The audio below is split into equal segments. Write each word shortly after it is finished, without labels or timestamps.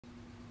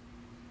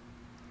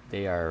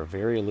They are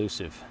very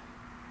elusive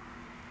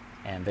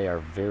and they are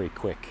very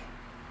quick.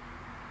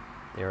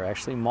 They are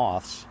actually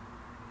moths.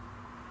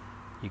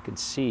 You can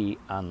see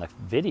on the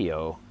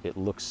video, it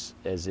looks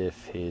as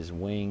if his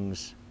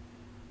wings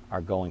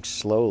are going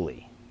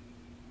slowly,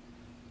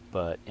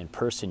 but in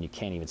person you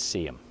can't even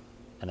see them.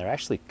 And they're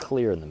actually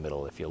clear in the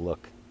middle if you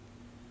look.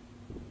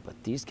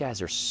 But these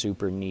guys are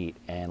super neat,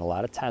 and a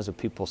lot of times when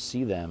people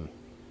see them,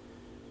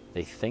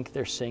 they think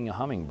they're seeing a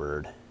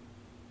hummingbird.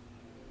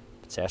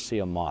 It's actually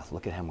a moth.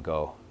 Look at him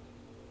go.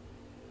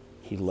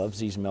 He loves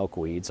these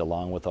milkweeds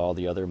along with all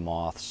the other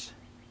moths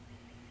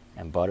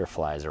and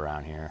butterflies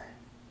around here.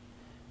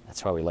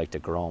 That's why we like to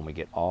grow them. We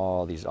get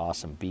all these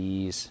awesome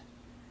bees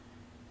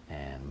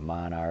and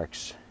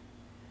monarchs.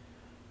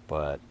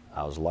 But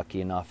I was lucky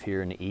enough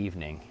here in the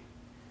evening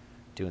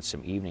doing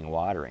some evening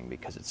watering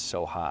because it's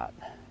so hot.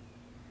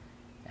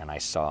 And I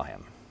saw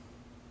him.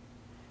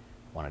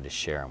 Wanted to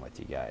share him with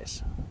you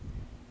guys.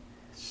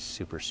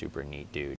 Super, super neat dude.